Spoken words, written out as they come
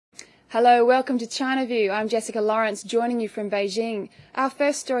Hello, welcome to China View. I'm Jessica Lawrence, joining you from Beijing. Our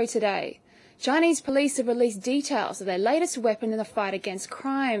first story today. Chinese police have released details of their latest weapon in the fight against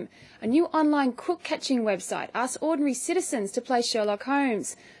crime. A new online crook-catching website asks ordinary citizens to play Sherlock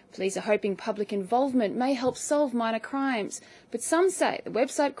Holmes. Police are hoping public involvement may help solve minor crimes, but some say the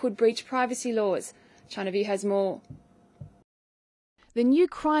website could breach privacy laws. China View has more. The new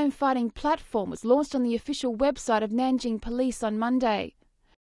crime-fighting platform was launched on the official website of Nanjing Police on Monday.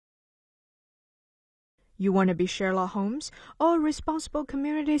 You want to be Sherlock Holmes or a responsible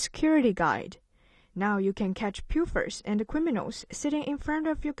community security guide? Now you can catch pilfers and criminals sitting in front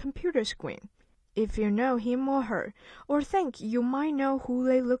of your computer screen. If you know him or her, or think you might know who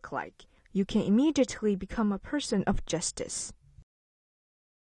they look like, you can immediately become a person of justice.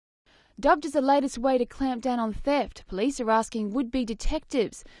 Dubbed as the latest way to clamp down on theft, police are asking would-be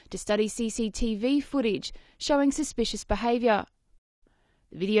detectives to study CCTV footage showing suspicious behaviour.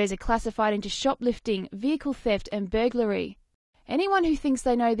 The videos are classified into shoplifting, vehicle theft and burglary. Anyone who thinks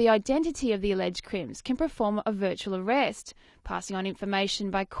they know the identity of the alleged crims can perform a virtual arrest, passing on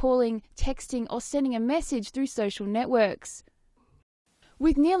information by calling, texting or sending a message through social networks.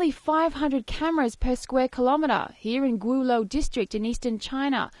 With nearly 500 cameras per square kilometre here in Guilou district in eastern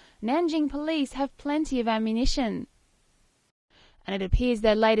China, Nanjing Police have plenty of ammunition. And it appears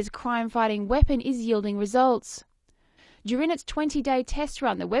their latest crime-fighting weapon is yielding results. During its 20-day test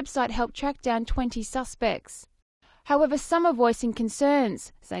run, the website helped track down 20 suspects. However, some are voicing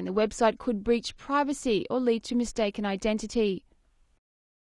concerns, saying the website could breach privacy or lead to mistaken identity.